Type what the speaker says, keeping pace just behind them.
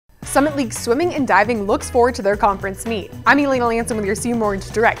Summit League Swimming and Diving looks forward to their conference meet. I'm Elena Lanson with your Sioux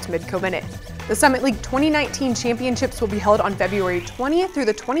Mortgage Direct Midco Minute. The Summit League 2019 championships will be held on February 20th through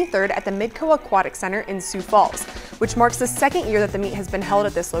the 23rd at the Midco Aquatic Center in Sioux Falls, which marks the second year that the meet has been held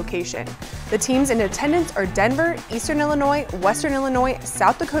at this location. The teams in attendance are Denver, Eastern Illinois, Western Illinois,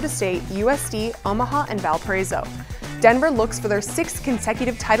 South Dakota State, USD, Omaha, and Valparaiso. Denver looks for their 6th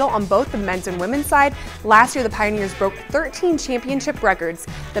consecutive title on both the men's and women's side. Last year, the Pioneers broke 13 championship records,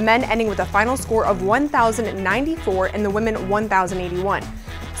 the men ending with a final score of 1,094 and the women 1,081.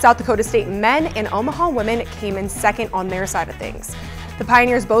 South Dakota State men and Omaha women came in second on their side of things. The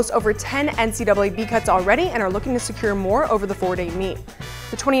Pioneers boast over 10 NCAA B cuts already and are looking to secure more over the 4-day meet.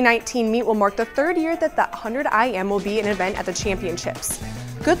 The 2019 meet will mark the 3rd year that the 100 IM will be an event at the championships.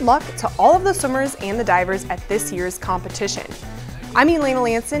 Good luck to all of the swimmers and the divers at this year's competition. I'm Elena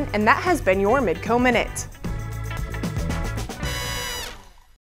Lanson, and that has been your Midco Minute.